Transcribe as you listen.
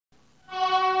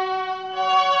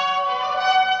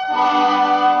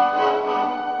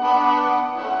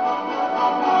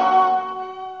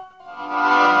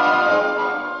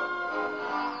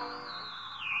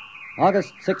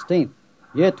August 16th,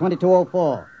 year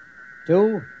 2204.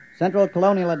 To Central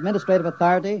Colonial Administrative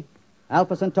Authority,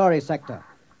 Alpha Centauri Sector.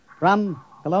 From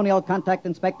Colonial Contact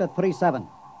Inspector 37.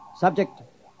 Subject,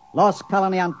 lost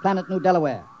colony on planet New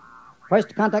Delaware.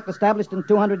 First contact established in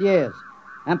 200 years.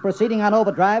 And proceeding on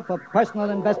overdrive for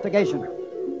personal investigation.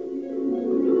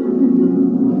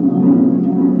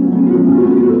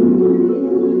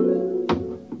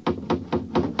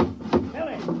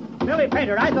 Billy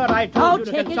Painter, I thought I told you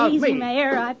to consult me. Oh, take it easy,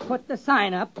 Mayor. I put the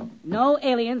sign up. No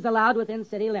aliens allowed within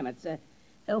city limits.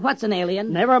 What's an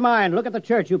alien? Never mind. Look at the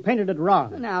church. You painted it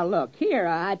wrong. Now, look, here,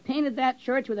 I painted that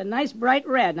church with a nice bright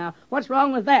red. Now, what's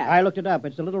wrong with that? I looked it up.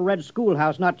 It's a little red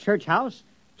schoolhouse, not church house.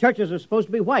 Churches are supposed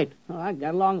to be white. Oh, I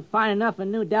got along fine enough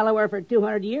in New Delaware for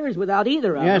 200 years without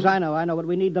either of them. Yes, I know, but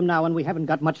we need them now, and we haven't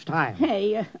got much time.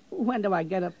 Hey, when do I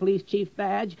get a police chief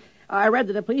badge? I read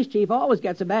that a police chief always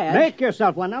gets a badge. Make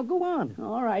yourself one. Now, go on.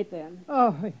 All right, then.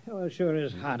 Oh, it sure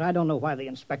is hot. I don't know why the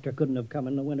inspector couldn't have come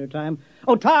in the wintertime.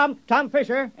 Oh, Tom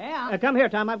Fisher. Yeah? Come here,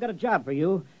 Tom. I've got a job for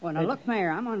you. Well, now, look,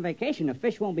 Mayor, I'm on vacation. The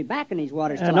fish won't be back in these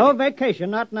waters till No vacation,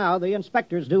 not now. The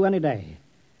inspectors do any day.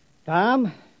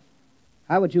 Tom,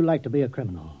 how would you like to be a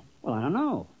criminal? Well, I don't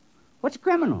know. What's a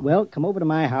criminal? Well, come over to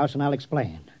my house and I'll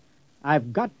explain.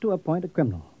 I've got to appoint a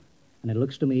criminal, and it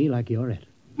looks to me like you're it.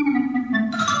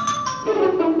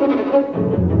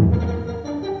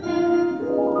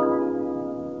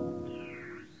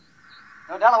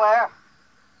 New Delaware.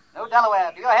 New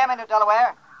Delaware. Do you hear me, New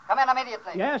Delaware? Come in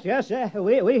immediately. Yes,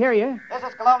 we hear you. This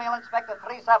is Colonial Inspector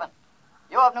 37.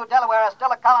 You of New Delaware are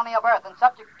still a colony of Earth and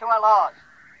subject to our laws.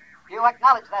 Do you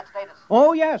acknowledge that status?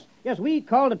 Oh, yes. Yes, we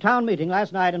called a town meeting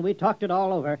last night and we talked it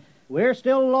all over. We're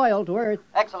still loyal to Earth.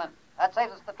 Excellent. That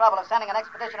saves us the trouble of sending an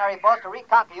expeditionary force to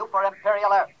reconquer you for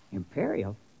Imperial Earth.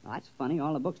 Imperial? Well, that's funny.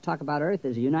 All the books talk about Earth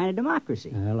as a united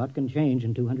democracy. A lot can change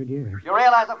in 200 years. You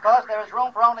realize, of course, there is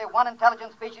room for only one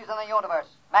intelligent species in the universe,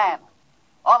 man.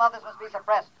 All others must be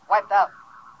suppressed, wiped out.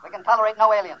 We can tolerate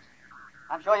no aliens.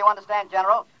 I'm sure you understand,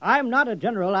 General. I'm not a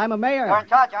general. I'm a mayor. You're in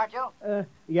charge, aren't you?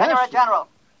 Yes. Then you're a general.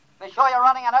 Be sure you're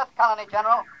running an Earth colony,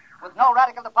 General, with no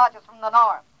radical departures from the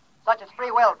norm, such as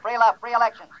free will, free love, free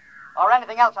elections, or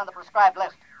anything else on the prescribed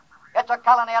list. Get your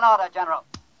colony in order, General.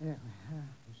 Yeah.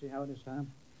 You see how it is,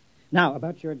 Tom? Now,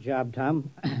 about your job,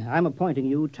 Tom, I'm appointing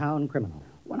you town criminal.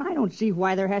 Well, I don't see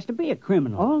why there has to be a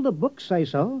criminal. All the books say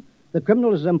so. The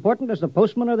criminal is as important as the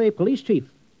postman or the police chief.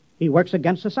 He works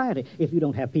against society. If you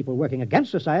don't have people working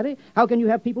against society, how can you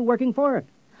have people working for it?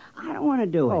 I don't want to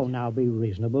do it. Oh, now be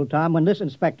reasonable, Tom. When this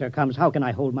inspector comes, how can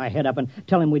I hold my head up and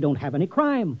tell him we don't have any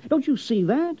crime? Don't you see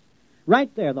that?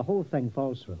 Right there, the whole thing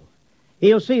falls through.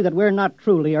 He'll see that we're not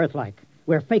truly Earth-like.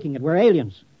 We're faking it. We're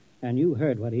aliens. And you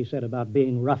heard what he said about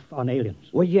being rough on aliens.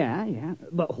 Well, yeah.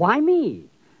 But why me?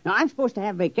 Now, I'm supposed to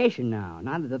have vacation now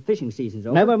that the fishing season's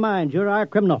over. Never mind. You're our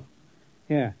criminal.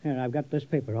 Here, I've got this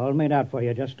paper all made out for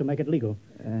you just to make it legal.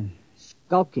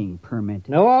 Skulking Permit.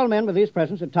 Know all men with these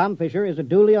presents that Tom Fisher is a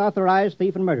duly authorized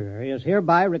thief and murderer. He is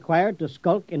hereby required to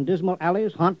skulk in dismal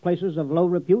alleys, haunt places of low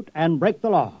repute, and break the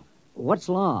law. What's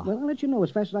law? Well, I'll let you know as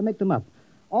fast as I make them up.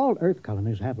 All Earth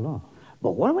colonies have law.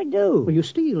 But what do we do? Well, you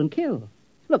steal and kill.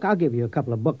 Look, I'll give you a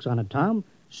couple of books on it, Tom.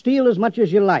 Steal as much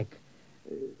as you like.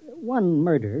 One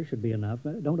murder should be enough.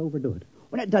 Don't overdo it.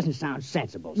 Well, that doesn't sound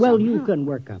sensible. Well, you can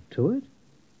work up to it.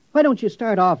 Why don't you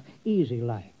start off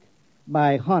easy-like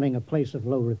by haunting a place of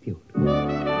low repute?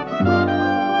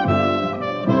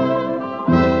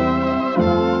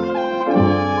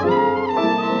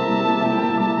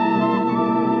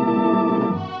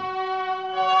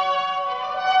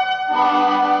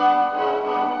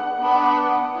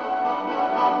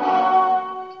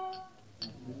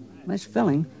 Nice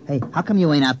filling. Hey, how come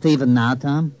you ain't out thieving now,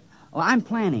 Tom? Oh, I'm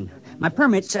planning. My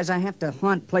permit says I have to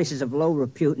haunt places of low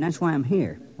repute, and that's why I'm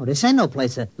here. Oh, this ain't no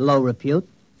place of low repute.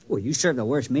 Well, you serve the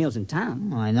worst meals in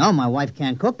town. Oh, I know. My wife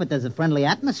can't cook, but there's a friendly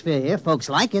atmosphere here. Folks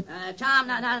like it. Tom,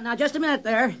 now, just a minute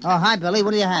there. Oh, hi, Billy.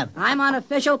 What do you have? I'm on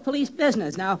official police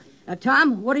business. Now,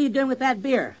 Tom, what are you doing with that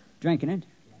beer? Drinking it.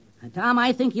 Tom,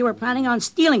 I think you were planning on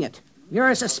stealing it. You're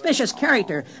a suspicious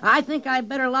character. I think I'd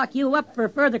better lock you up for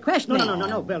further questioning.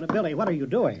 No, Billy, what are you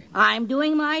doing? I'm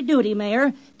doing my duty,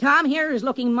 Mayor. Tom here is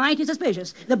looking mighty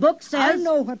suspicious. The book says... I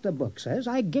know what the book says.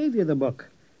 I gave you the book.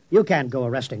 You can't go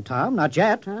arresting Tom, not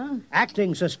yet. Huh?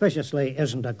 Acting suspiciously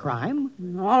isn't a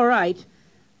crime. All right.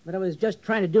 But I was just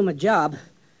trying to do my job.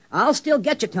 I'll still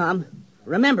get you, Tom.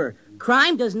 Remember,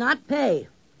 crime does not pay.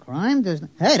 Crime does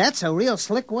not... Hey, that's a real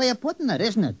slick way of putting it,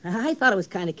 isn't it? I thought it was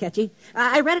kind of catchy.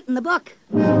 I read it in the book.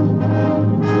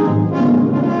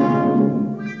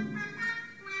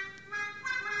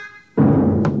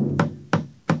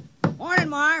 Morning,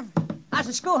 Marv. How's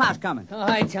the schoolhouse coming? Oh,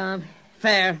 hi, Tom.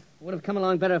 Fair. Would have come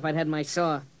along better if I'd had my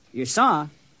saw. Your saw?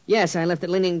 Yes, I left it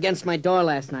leaning against my door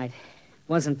last night.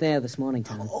 Wasn't there this morning,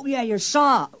 Tom. Oh, yeah, your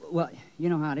saw. Well, you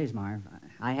know how it is, Marv.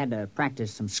 I had to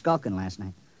practice some skulking last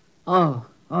night. Oh,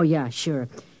 yeah, sure.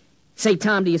 Say,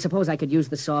 Tom, do you suppose I could use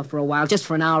the saw for a while, just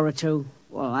for an hour or two?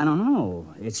 Well, I don't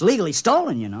know. It's legally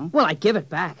stolen, you know. Well, I'd give it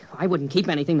back. I wouldn't keep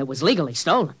anything that was legally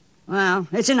stolen. Well,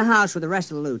 it's in the house with the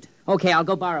rest of the loot. Okay, I'll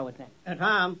go borrow it then.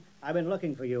 Tom, I've been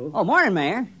looking for you. Oh, morning,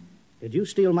 Mayor. Did you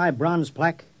steal my bronze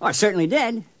plaque? Oh, I certainly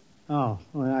did. Oh,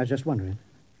 well, I was just wondering.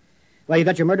 Well, you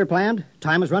got your murder planned?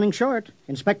 Time is running short.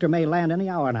 Inspector may land any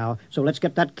hour now, so let's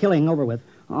get that killing over with.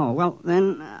 Oh, well,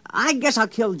 then I guess I'll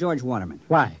kill George Waterman.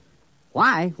 Why?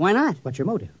 Why? Why not? What's your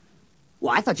motive?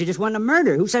 Well, I thought you just wanted a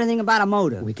murder. Who said anything about a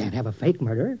motive? We can't have a fake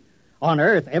murder. On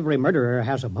Earth, every murderer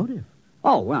has a motive.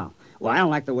 Oh, well, I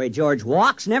don't like the way George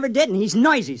walks. Never did, and he's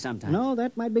noisy sometimes. No,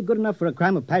 that might be good enough for a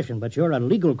crime of passion, but you're a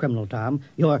legal criminal, Tom.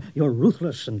 You're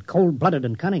ruthless and cold-blooded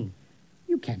and cunning.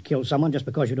 You can't kill someone just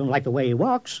because you don't like the way he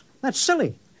walks. That's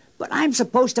silly. But I'm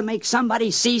supposed to make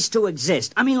somebody cease to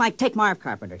exist. I mean, like, take Marv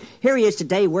Carpenter. Here he is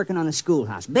today working on the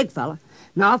schoolhouse. Big fella.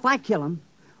 Now, if I kill him,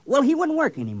 well, he wouldn't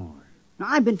work anymore. Now,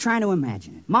 I've been trying to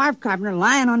imagine it. Marv Carpenter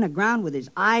lying on the ground with his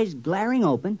eyes glaring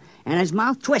open and his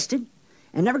mouth twisted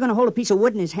and never going to hold a piece of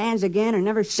wood in his hands again or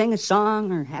never sing a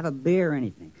song or have a beer or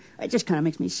anything. It just kind of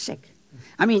makes me sick.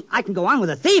 I mean, I can go on with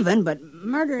the thieving, but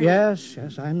murder... Yes,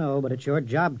 I know, but it's your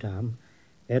job, Tom.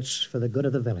 It's for the good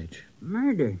of the village.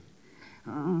 Murder?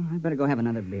 Oh, I better go have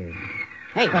another beer.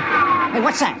 Hey,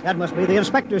 what's that? That must be the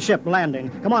inspector's ship landing.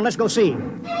 Come on, let's go see.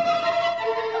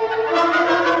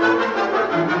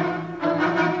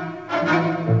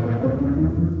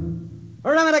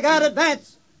 Perimeter guard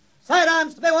advance.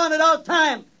 Sidearms to be worn at all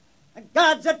time. And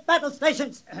guards at battle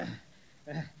stations.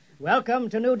 Welcome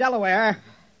to New Delaware.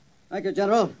 Thank you,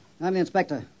 General. I'm the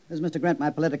inspector. This is Mr. Grant, my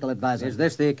political advisor. Is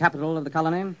this the capital of the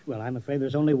colony? Well, I'm afraid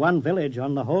there's only one village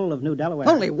on the whole of New Delaware.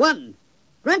 Only one?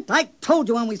 Grant, I told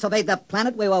you when we surveyed the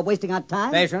planet we were wasting our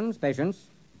time. Patience.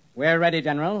 We're ready,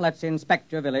 General. Let's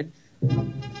inspect your village.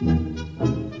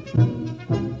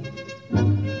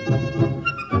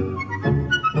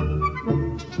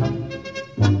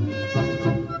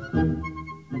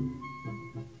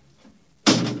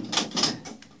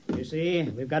 You see,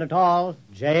 we've got it all.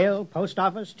 Jail, post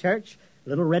office, church,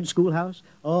 little red schoolhouse.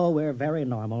 Oh, we're very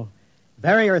normal.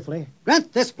 Very earthly.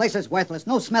 Grant, this place is worthless.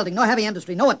 No smelting, no heavy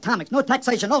industry, no atomics, no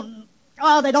taxation,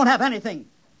 Oh, they don't have anything.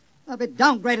 They'll be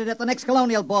downgraded at the next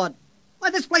colonial board.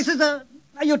 Why, this place is a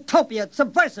utopia. It's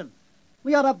subversive.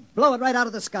 We ought to blow it right out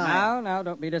of the sky. Now,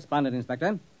 don't be despondent,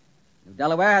 Inspector. New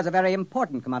Delaware has a very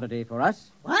important commodity for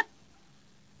us. What?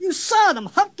 You saw them,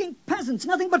 hulking peasants,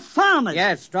 nothing but farmers.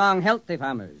 Yes, strong, healthy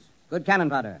farmers. Good cannon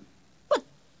fodder. But...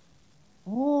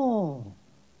 Oh.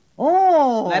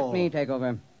 Let me take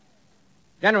over.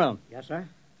 General. Yes, sir?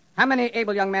 How many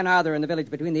able young men are there in the village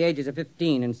between the ages of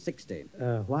 15 and 60?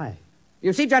 Why?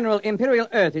 You see, General, Imperial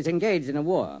Earth is engaged in a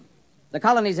war. The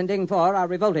colonies in Ding 4 are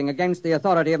revolting against the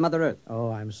authority of Mother Earth.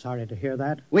 Oh, I'm sorry to hear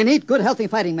that. We need good, healthy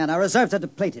fighting men. Our reserves are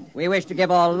depleted. We wish to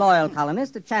give all loyal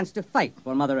colonists a chance to fight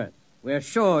for Mother Earth. We're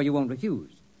sure you won't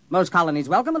refuse. Most colonies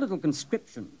welcome a little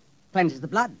conscription. Cleanses the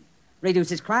blood.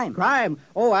 Reduces crime. Crime?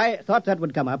 Oh, I thought that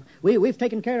would come up. We've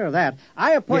taken care of that.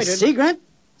 I appointed... You see, Grant?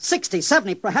 60,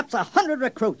 70, perhaps 100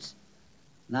 recruits.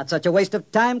 Not such a waste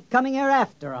of time coming here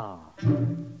after all.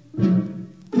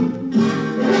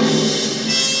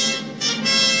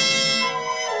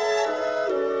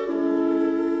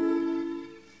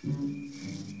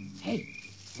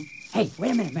 Hey,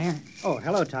 wait a minute, Mayor. Oh,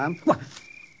 hello, Tom.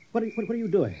 What are you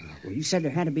doing? Well, you said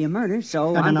there had to be a murder,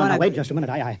 so No, wait just a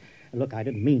minute. Look, I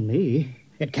didn't mean me.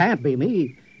 It can't be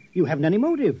me. You haven't any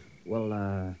motive. Well,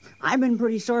 I've been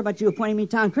pretty sore about you appointing me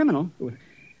town criminal.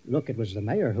 Look, it was the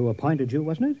mayor who appointed you,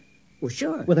 wasn't it? Well,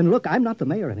 sure. Well, then, look, I'm not the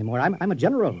mayor anymore. I'm a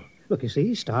general. Look, you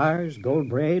see, stars, gold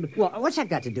braid. Well, what's that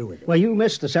got to do with it? Well, you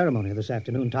missed the ceremony this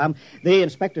afternoon, Tom. The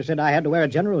inspector said I had to wear a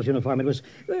general's uniform. It was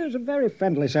a very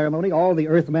friendly ceremony. All the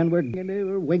Earthmen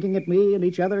were winking at me and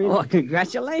each other. Oh,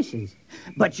 congratulations.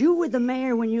 But you were the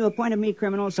mayor when you appointed me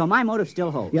criminal, so my motive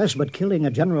still holds. Yes, but killing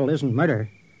a general isn't murder.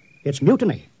 It's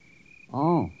mutiny.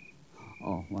 Oh,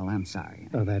 well, I'm sorry.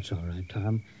 Oh, that's all right,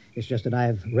 Tom. It's just that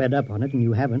I've read up on it and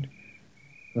you haven't.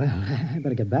 Well, I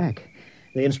better get back.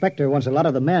 The inspector wants a lot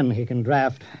of the men he can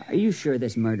draft. Are you sure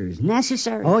this murder is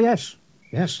necessary? Oh, yes.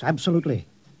 Yes, absolutely.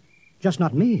 Just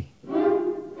not me.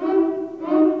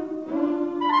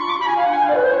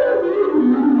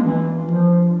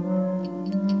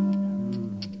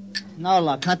 No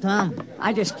luck, huh, Tom?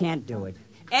 I just can't do it.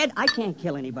 Ed, I can't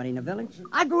kill anybody in the village.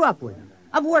 I grew up with him.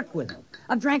 I've worked with him.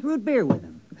 I've drank root beer with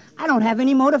them. I don't have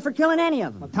any motive for killing any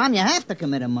of them. Well, Tom, you have to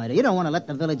commit a murder. You don't want to let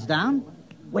the village down.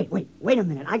 Wait a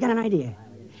minute. I got an idea.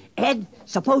 Ed,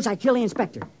 suppose I kill the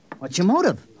inspector. What's your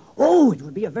motive? Oh, it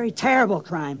would be a very terrible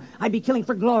crime. I'd be killing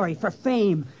for glory, for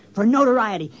fame, for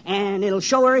notoriety, and it'll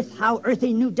show Earth how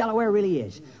earthy New Delaware really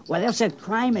is. Well, they'll say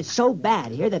crime is so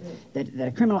bad here that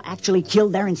a criminal actually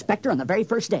killed their inspector on the very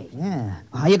first day. Yeah.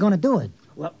 How you going to do it?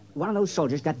 Well, one of those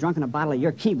soldiers got drunk on a bottle of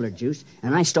your Keebler juice,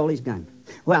 and I stole his gun.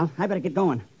 Well, I better get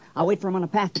going. I'll wait for him on the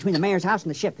path between the mayor's house and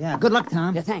the ship. Yeah, good luck,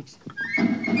 Tom. Yeah, thanks.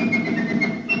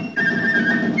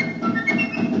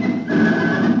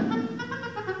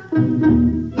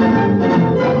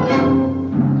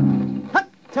 Cut,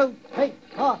 2, 3,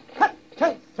 4. Cut,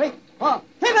 2, 3, 4.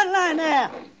 Keep in line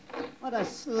there. What a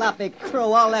sloppy crew,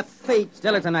 all their feet.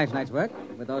 Still, it's a nice night's work.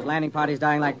 With those landing parties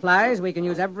dying like flies, we can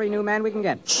use every new man we can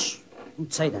get. Shh!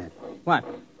 Don't say that. What?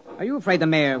 Are you afraid the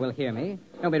mayor will hear me?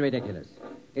 Don't be ridiculous.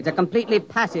 It's a completely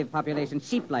passive population,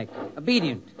 sheep-like,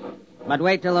 obedient. But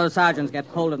wait till those sergeants get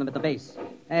hold of them at the base.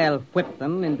 They'll whip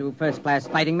them into first-class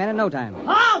fighting men in no time.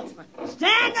 Halt!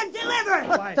 Stand and deliver!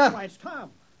 Why, it's Tom.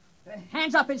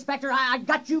 Hands up, Inspector. I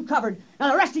got you covered.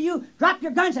 Now, the rest of you, drop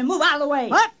your guns and move out of the way.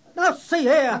 What? Now, see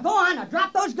here. Now, go on. Now,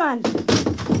 drop those guns.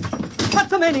 What's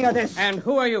the meaning of this? And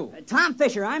who are you? Tom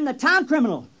Fisher. I'm the town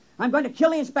criminal. I'm going to kill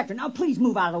the inspector. Now, please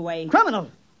move out of the way.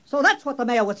 Criminal. So that's what the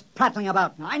mayor was prattling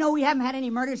about. Now, I know we haven't had any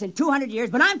murders in 200 years,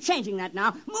 but I'm changing that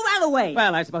now. Move out of the way.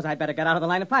 Well, I suppose I'd better get out of the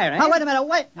line of fire, eh? Now, wait a minute,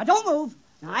 wait. Now, don't move.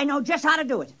 Now, I know just how to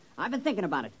do it. I've been thinking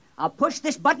about it. I'll push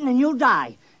this button and you'll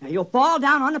die. Now, you'll fall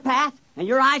down on the path, and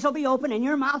your eyes will be open, and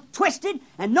your mouth twisted,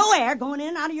 and no air going in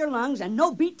and out of your lungs, and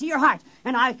no beat to your heart.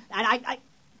 And I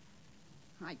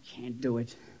can't do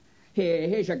it.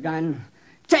 Here's your gun.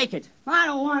 Take it. I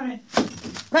don't want it.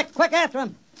 Quick after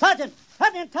him. Sergeant,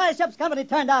 have the entire ship's company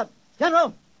turned out.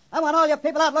 General, I want all your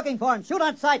people out looking for him. Shoot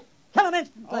on sight. Kill him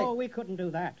instantly. Oh, we couldn't do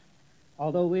that.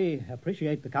 Although we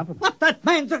appreciate the compliment. What that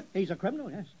means? He's a criminal,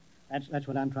 yes. That's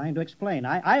what I'm trying to explain.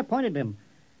 I appointed him.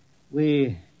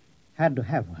 We had to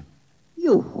have one.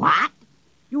 You what?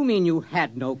 You mean you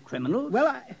had no criminals?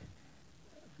 Well,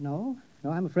 No,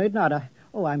 I'm afraid not.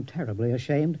 I'm terribly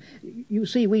ashamed. You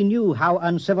see, we knew how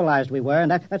uncivilized we were,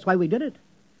 and that's why we did it.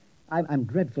 I'm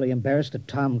dreadfully embarrassed that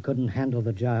Tom couldn't handle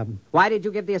the job. Why did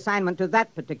you give the assignment to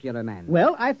that particular man?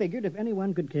 Well, I figured if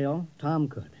anyone could kill, Tom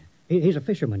could. He's a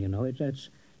fisherman, you know. It's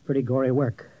pretty gory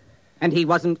work. And he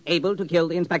wasn't able to kill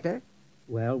the inspector?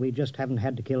 Well, we just haven't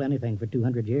had to kill anything for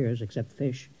 200 years, except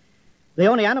fish. The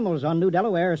only animals on New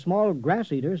Delaware are small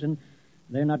grass eaters, and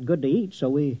they're not good to eat, so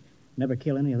we never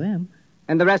kill any of them.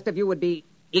 And the rest of you would be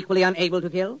equally unable to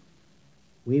kill?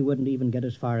 We wouldn't even get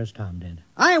as far as Tom did.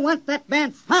 I want that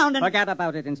man found and... Forget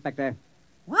about it, Inspector.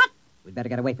 What? We'd better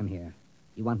get away from here.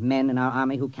 You want men in our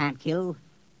army who can't kill?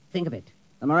 Think of it.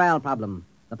 The morale problem.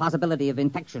 The possibility of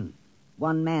infection.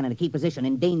 One man in a key position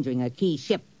endangering a key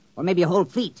ship, or maybe a whole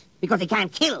fleet, because he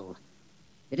can't kill.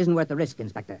 It isn't worth the risk,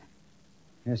 Inspector.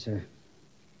 Yes, sir.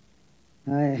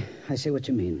 I see what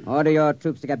you mean. Order your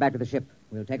troops to get back to the ship.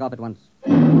 We'll take off at once.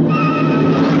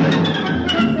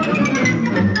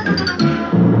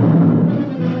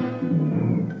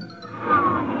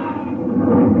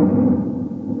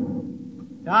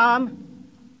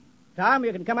 Tom,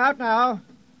 you can come out now.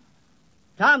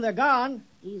 Tom, they're gone.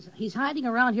 He's hiding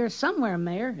around here somewhere,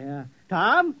 Mayor. Yeah.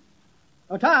 Tom?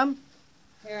 Oh, Tom.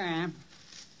 Here I am.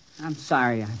 I'm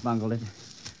sorry I bungled it.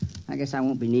 I guess I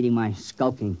won't be needing my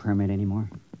skulking permit anymore.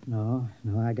 No,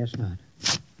 I guess not.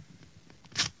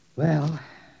 Well,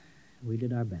 we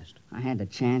did our best. I had the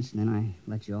chance, and then I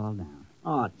let you all down.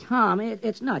 Oh, Tom,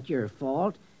 it's not your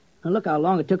fault. Now, look how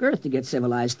long it took Earth to get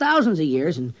civilized. Thousands of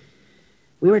years, and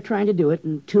we were trying to do it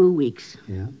in 2 weeks.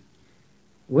 Yeah.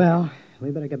 Well,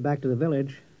 we better get back to the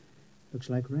village. Looks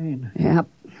like rain. Yep.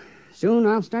 Soon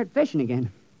I'll start fishing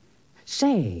again.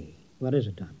 Say. What is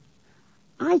it, Tom?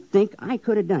 I think I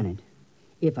could have done it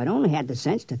if I'd only had the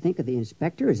sense to think of the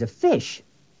inspector as a fish.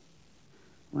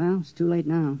 Well, it's too late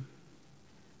now.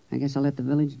 I guess I'll let the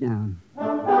village down.